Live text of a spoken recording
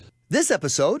This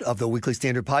episode of the Weekly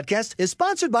Standard Podcast is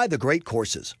sponsored by The Great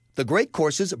Courses. The Great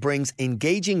Courses brings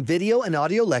engaging video and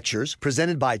audio lectures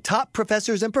presented by top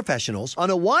professors and professionals on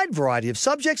a wide variety of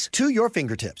subjects to your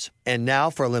fingertips. And now,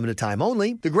 for a limited time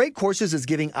only, The Great Courses is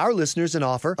giving our listeners an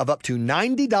offer of up to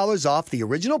 $90 off the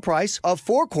original price of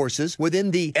 4 courses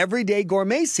within the Everyday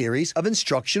Gourmet series of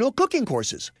instructional cooking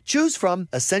courses. Choose from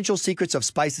Essential Secrets of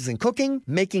Spices and Cooking,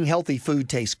 Making Healthy Food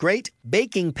Taste Great,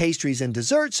 Baking Pastries and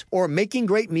Desserts, or Making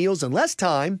Great Meals in Less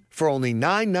Time for only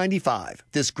 $9.95.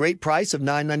 This great price of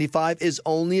 $9.95 is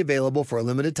only available for a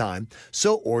limited time,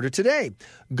 so order today.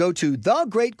 Go to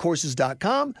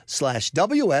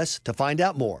thegreatcourses.com/WS to find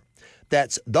out more.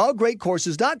 That's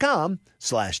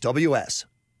thegreatcourses.com/WS.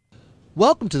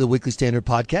 Welcome to the Weekly Standard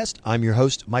Podcast. I'm your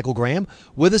host, Michael Graham.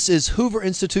 With us is Hoover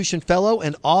Institution Fellow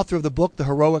and author of the book, The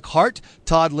Heroic Heart,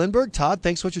 Todd Lindberg. Todd,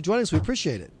 thanks so much for joining us. We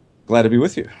appreciate it. Glad to be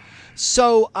with you.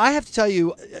 So I have to tell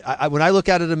you, when I look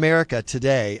out at America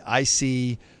today, I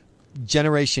see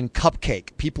Generation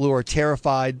Cupcake, people who are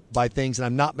terrified by things, and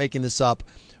I'm not making this up,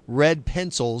 red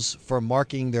pencils for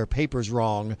marking their papers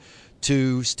wrong,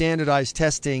 to standardized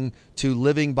testing, to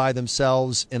living by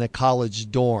themselves in a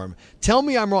college dorm. Tell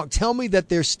me I'm wrong. Tell me that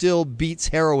there still beats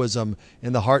heroism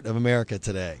in the heart of America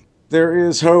today. There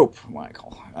is hope,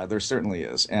 Michael. There certainly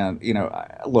is. And,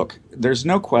 look, there's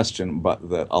no question but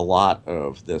that a lot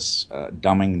of this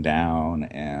dumbing down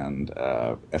and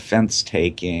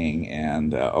offense-taking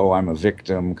and, I'm a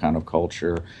victim kind of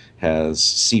culture has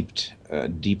seeped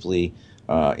deeply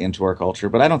into our culture.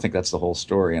 But I don't think that's the whole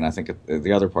story, and I think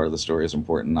the other part of the story is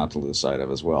important not to lose sight of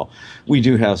as well. We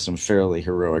do have some fairly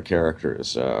heroic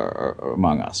characters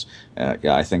among us.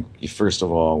 I think, first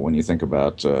of all, when you think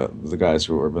about the guys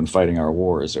who have been fighting our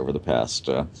wars over the past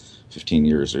 15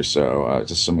 years or so,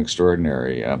 just some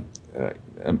extraordinary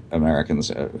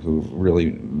Americans who've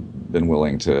really been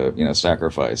willing to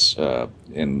sacrifice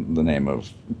in the name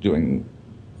of doing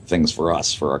things for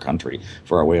us, for our country,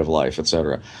 for our way of life,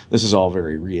 etc. This is all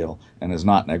very real and is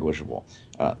not negligible.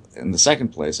 In the second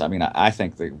place, I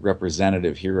think the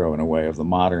representative hero in a way of the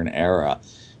modern era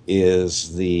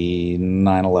is the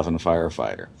 9/11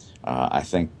 firefighter. I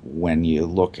think when you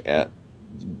look at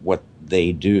what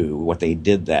they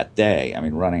did that day,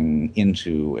 running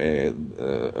into a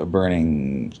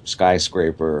burning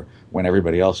skyscraper when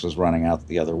everybody else was running out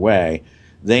the other way,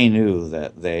 they knew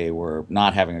that they were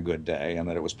not having a good day and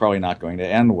that it was probably not going to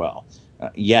end well.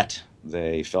 Yet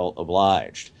they felt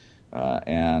obliged,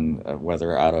 and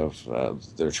whether out of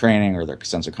their training or their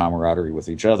sense of camaraderie with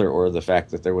each other, or the fact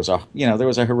that there was a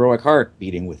heroic heart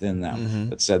beating within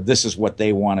them that said this is what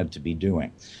they wanted to be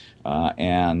doing.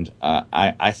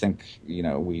 I think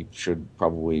we should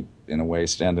probably, in a way,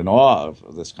 stand in awe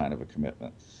of this kind of a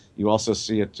commitment. You also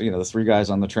see it, the 3 guys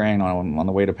on the train on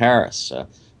the way to Paris.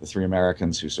 The 3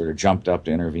 Americans who sort of jumped up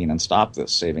to intervene and stop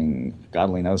this, saving God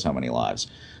only knows how many lives.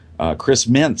 Chris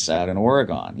Mintz out in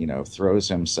Oregon, throws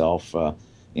himself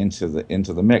into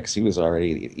the mix. He was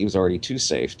already to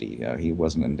safety. He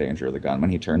wasn't in danger of the gunman.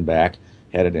 He turned back,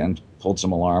 headed in, pulled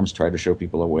some alarms, tried to show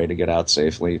people a way to get out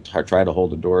safely. Tried to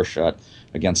hold the door shut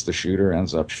against the shooter.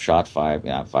 Ends up shot 5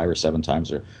 or 7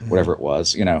 times or whatever it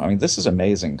was. This is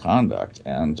amazing conduct,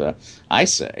 and I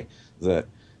say that.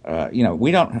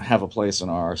 We don't have a place in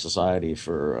our society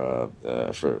for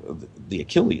the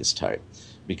Achilles type,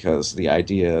 because the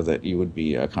idea that you would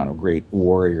be a kind of great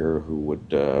warrior who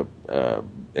would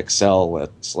excel at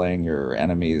slaying your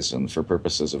enemies and for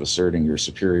purposes of asserting your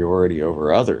superiority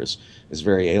over others is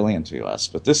very alien to us.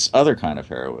 But this other kind of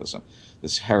heroism,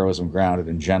 this heroism grounded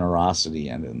in generosity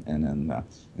and in the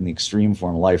extreme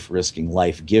form, life-risking,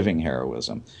 life-giving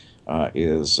heroism,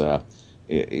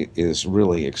 is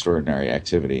really extraordinary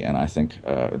activity, and I think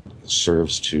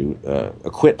serves to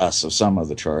acquit us of some of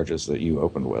the charges that you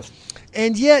opened with.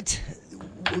 And yet,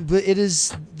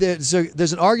 there's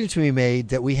an argument to be made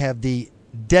that we have the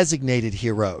designated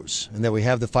heroes, and that we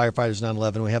have the firefighters,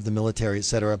 9/11, we have the military,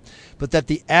 etc., but that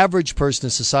the average person in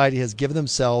society has given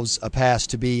themselves a pass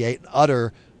to be an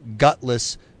utter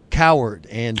gutless coward.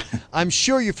 And I'm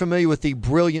sure you're familiar with the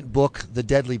brilliant book, The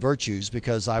Deadly Virtues,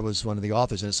 because I was one of the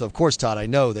authors in it. So, of course, Todd, I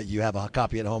know that you have a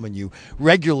copy at home and you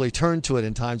regularly turn to it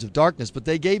in times of darkness. But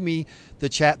they gave me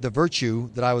the virtue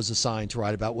that I was assigned to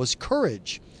write about was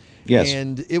courage. Yes.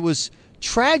 And it was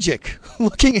tragic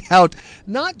looking out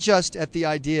not just at the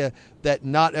idea that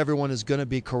not everyone is going to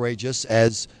be courageous,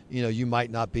 as you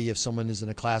might not be if someone is in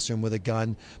a classroom with a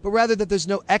gun, but rather that there's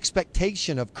no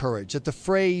expectation of courage, that the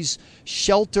phrase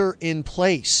shelter in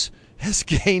place has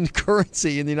gained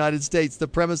currency in the United States. The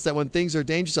premise that when things are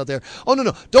dangerous out there, oh,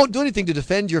 no, don't do anything to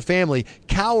defend your family.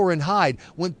 Cower and hide.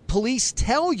 When police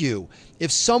tell you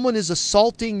if someone is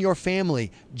assaulting your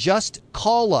family, just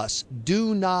call us.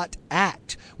 Do not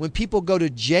act. When people go to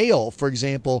jail, for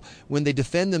example, when they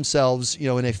defend themselves,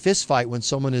 in a fist fight, when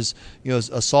someone is,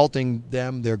 assaulting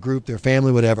them, their group, their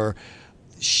family, whatever,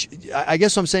 I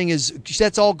guess what I'm saying is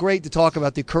that's all great to talk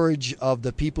about the courage of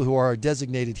the people who are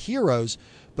designated heroes,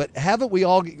 but haven't we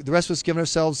all, the rest of us, given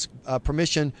ourselves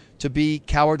permission to be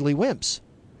cowardly wimps?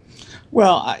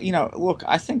 Well, look,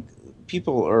 I think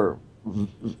people are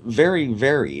very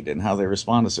varied in how they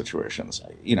respond to situations.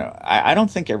 I don't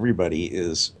think everybody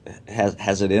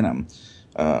has it in them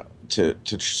to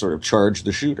sort of charge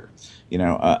the shooter.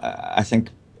 I think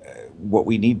what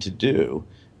we need to do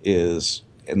is,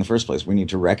 in the first place, we need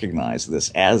to recognize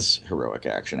this as heroic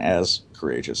action, as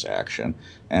courageous action,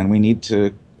 and we need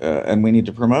to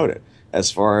promote it. As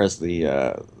far as the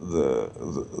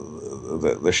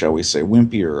shall we say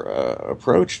wimpier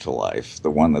approach to life,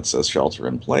 the one that says shelter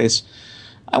in place,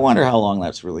 I wonder how long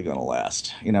that's really going to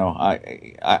last.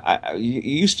 It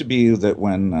used to be that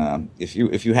when if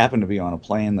you happen to be on a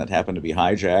plane that happened to be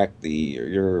hijacked, the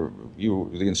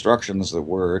instructions that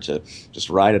were to just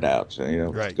ride it out.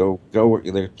 Right. Go.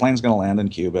 The plane's going to land in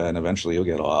Cuba, and eventually you'll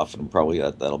get off, and probably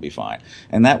that'll be fine.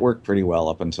 And that worked pretty well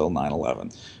up until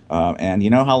 9/11. And you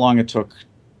know how long it took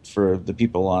for the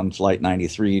people on Flight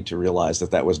 93 to realize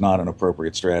that was not an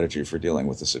appropriate strategy for dealing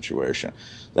with the situation.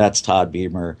 That's Todd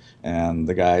Beamer and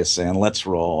the guys saying, let's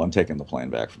roll, and taking the plane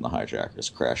back from the hijackers,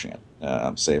 crashing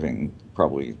it, saving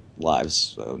probably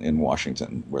lives in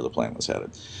Washington where the plane was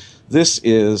headed. This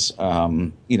is,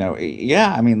 there's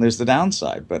the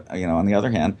downside. But, on the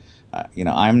other hand,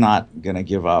 I'm not going to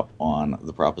give up on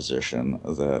the proposition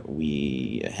that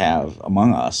we have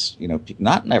among us,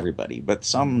 not everybody, but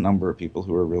some number of people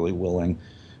who are really willing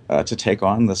to take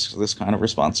on this kind of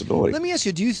responsibility. Let me ask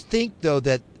you, do you think, though,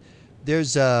 that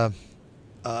there's a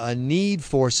need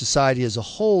for society as a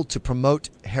whole to promote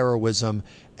heroism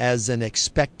as an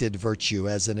expected virtue,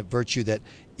 as a virtue that,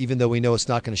 even though we know it's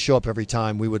not going to show up every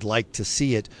time, we would like to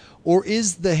see it? Or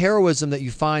is the heroism that you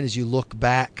find as you look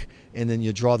back and then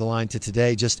you draw the line to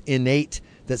today just innate,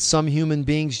 that some human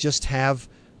beings just have,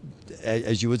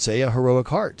 as you would say, a heroic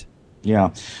heart?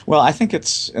 Yeah. Well, I think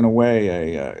it's, in a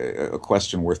way, a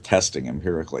question worth testing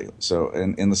empirically. So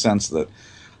in the sense that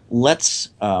let's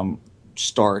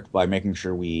start by making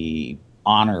sure we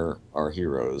honor our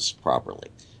heroes properly.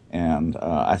 And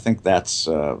I think that's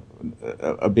a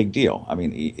big deal. I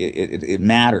mean, it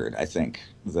mattered, I think,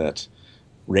 that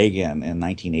Reagan in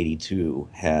 1982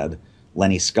 had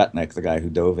Lenny Skutnik, the guy who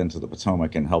dove into the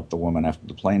Potomac and helped the woman after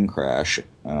the plane crash,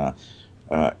 had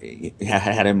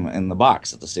him in the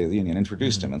box at the State of the Union,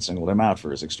 introduced him and singled him out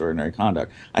for his extraordinary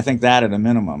conduct. I think that, at a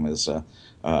minimum, is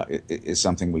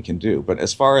something we can do. But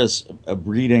as far as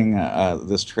breeding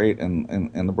this trait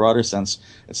in the broader sense,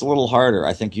 it's a little harder.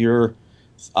 I think your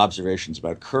observations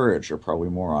about courage are probably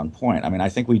more on point. I mean, I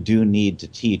think we do need to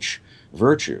teach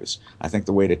virtues. I think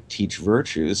the way to teach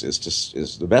virtues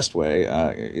is the best way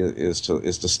is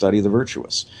to study the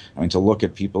virtuous. I mean, to look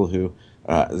at people who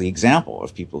the example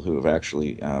of people who have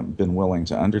actually been willing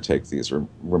to undertake these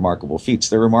remarkable feats.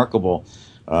 They're remarkable,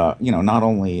 not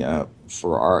only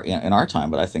for in our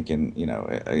time, but I think in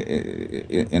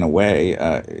a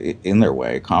way, in their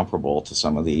way, comparable to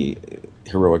some of the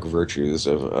heroic virtues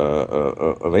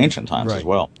of ancient times as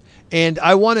well. And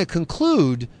I want to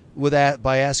conclude with that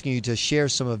by asking you to share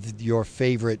some of your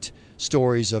favorite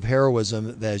stories of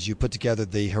heroism as you put together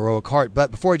the heroic heart.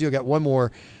 But before I do, I got one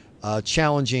more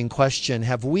challenging question.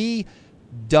 Have we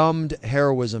dumbed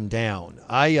heroism down?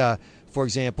 I, for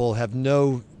example, have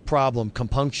no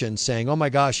compunction saying, oh my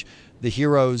gosh, the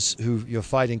heroes who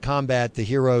fight in combat, the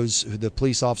heroes, the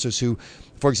police officers who,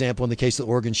 for example, in the case of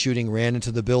the Oregon shooting, ran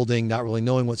into the building not really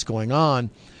knowing what's going on.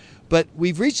 But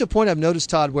we've reached a point, I've noticed,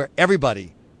 Todd, where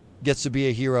everybody gets to be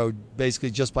a hero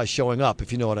basically just by showing up,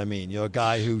 if you know what I mean. A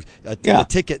guy who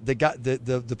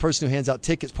the person who hands out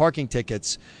tickets, parking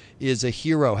tickets, is a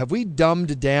hero. Have we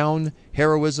dumbed down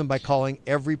heroism by calling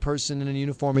every person in a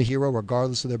uniform a hero,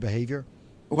 regardless of their behavior?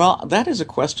 Well, that is a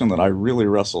question that I really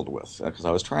wrestled with because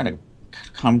I was trying to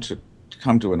come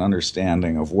to an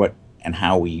understanding of what and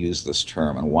how we use this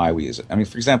term and why we use it. I mean,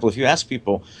 for example, if you ask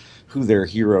people who their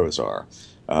heroes are,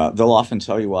 they'll often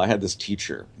tell you, well, I had this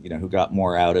teacher, who got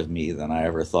more out of me than I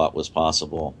ever thought was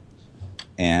possible.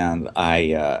 And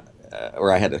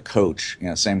or I had a coach,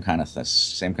 same kind of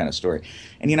story.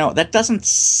 And, that doesn't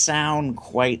sound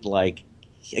quite like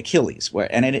Achilles,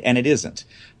 and it isn't.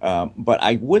 But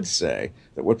I would say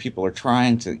that what people are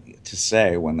trying to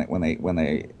say when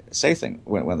they say things,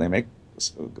 when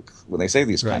they say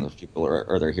these Right. kinds of people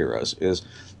are their heroes, is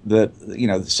that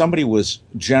somebody was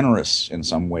generous in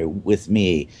some way with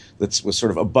me that was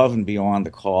sort of above and beyond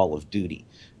the call of duty.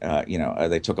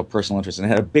 They took a personal interest and it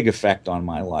had a big effect on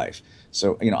my life.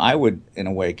 So, I would, in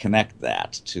a way, connect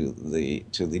that to the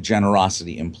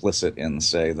generosity implicit in,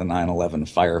 say, the 9/11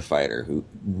 firefighter who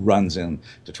runs in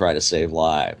to try to save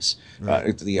lives. Right.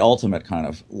 It's the ultimate kind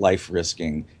of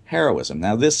life-risking heroism.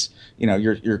 Now, this,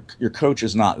 your coach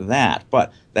is not that,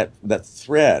 but that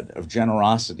thread of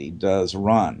generosity does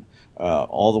run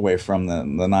all the way from the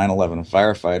 9/11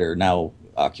 firefighter, now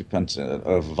occupant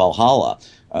of Valhalla,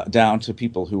 down to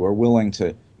people who are willing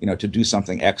to do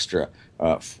something extra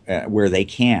where they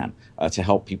can to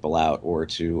help people out or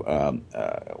to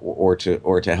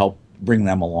help bring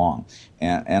them along.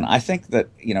 And I think that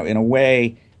in a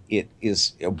way it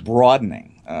is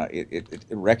broadening. It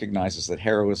recognizes that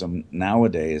heroism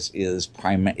nowadays is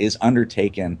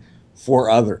undertaken for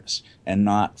others and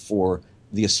not for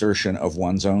the assertion of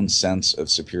one's own sense of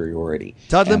superiority.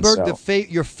 Todd And Lindberg, so,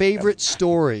 your favorite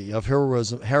story of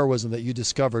heroism that you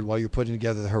discovered while you're putting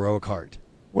together the Heroic Heart.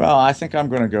 well, I think I'm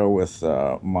going to go with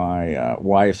my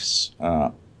wife's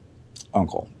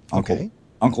uncle. Okay.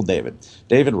 Uncle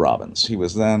David Robbins. He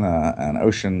was then an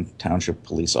Ocean Township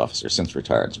police officer, since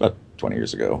retired. It's about 20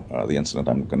 years ago, the incident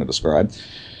I'm going to describe.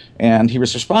 And he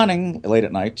was responding late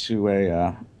at night to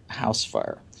a house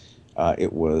fire.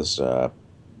 It was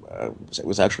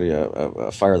actually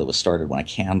a fire that was started when a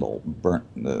candle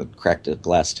cracked a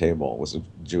glass table. It was a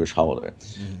Jewish holiday.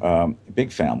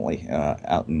 Big family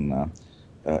out in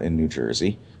New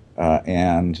Jersey.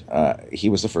 And he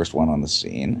was the first one on the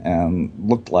scene and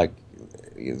looked like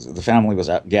the family was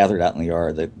gathered out in the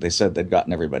yard. They said they'd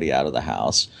gotten everybody out of the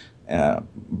house,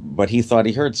 but he thought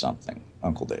he heard something.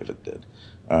 Uncle David did.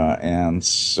 And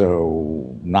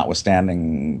so,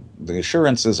 notwithstanding the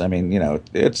assurances,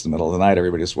 it's the middle of the night,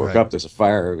 everybody just woke Right. up, there's a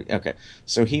fire. Okay.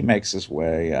 So he makes his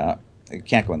way, he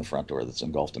can't go in the front door that's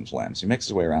engulfed in flames. He makes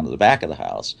his way around to the back of the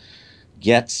house,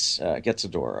 gets a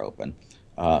door open,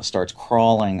 starts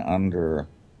crawling under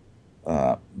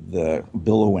the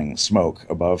billowing smoke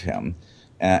above him,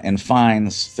 and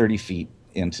finds 30 feet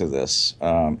into this,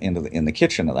 in the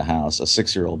kitchen of the house, a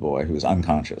 6-year-old boy who's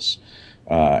unconscious.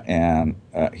 And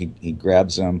he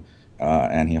grabs him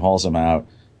and he hauls him out,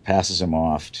 passes him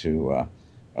off to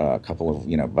a couple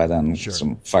of, by then Sure.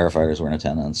 some firefighters were in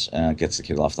attendance, gets the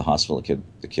kid off the hospital.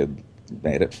 The kid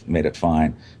made it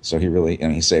fine. So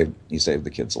he saved the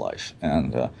kid's life.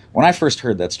 And when I first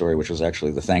heard that story, which was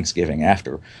actually the Thanksgiving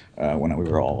after, when we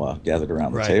were all gathered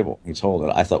around the Right. table, he told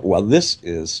it. I thought, well, this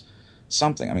is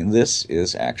something. This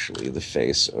is actually the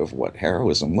face of what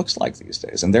heroism looks like these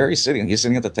days. And there he's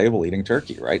sitting at the table eating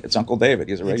turkey, right? It's Uncle David.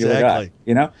 He's a regular Exactly.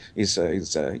 guy, He's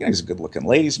a good-looking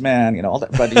ladies' man, all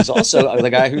that. But he's also the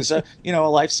guy who's a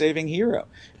life-saving hero.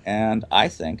 And I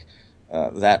think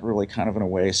that really kind of in a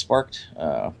way sparked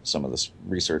some of this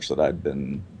research that I've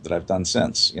done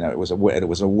since. It was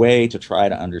a way to try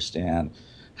to understand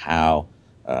how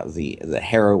the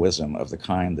heroism of the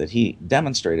kind that he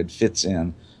demonstrated fits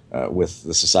in with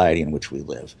the society in which we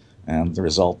live. And the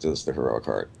result is the Heroic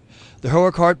Heart. The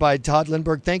Heroic Heart by Todd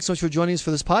Lindberg. Thanks so much for joining us for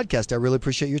this podcast. I really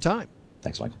appreciate your time.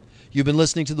 Thanks, Michael. You've been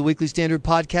listening to the Weekly Standard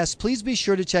Podcast. Please be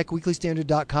sure to check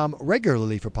weeklystandard.com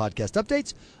regularly for podcast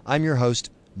updates. I'm your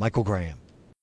host, Michael Graham.